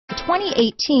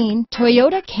2018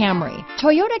 Toyota Camry.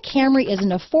 Toyota Camry is an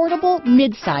affordable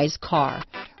mid-size car.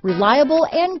 Reliable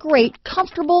and great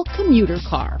comfortable commuter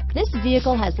car. This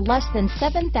vehicle has less than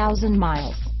 7,000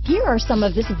 miles. Here are some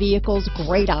of this vehicle's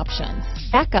great options: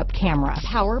 backup camera,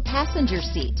 power passenger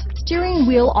seat, steering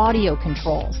wheel audio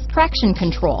controls, traction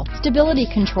control, stability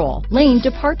control, lane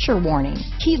departure warning,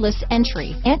 keyless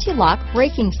entry, anti-lock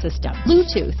braking system,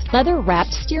 Bluetooth,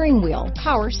 leather-wrapped steering wheel,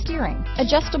 power steering,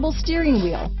 adjustable steering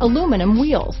wheel, aluminum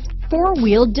wheels,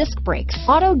 four-wheel disc brakes,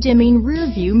 auto-dimming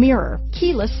rear-view mirror,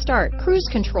 keyless start, cruise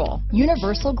control,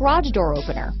 universal garage door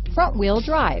opener, front-wheel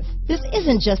drive. This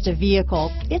isn't just a vehicle,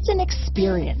 it's an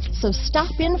experience. So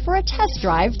stop in for a test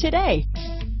drive today.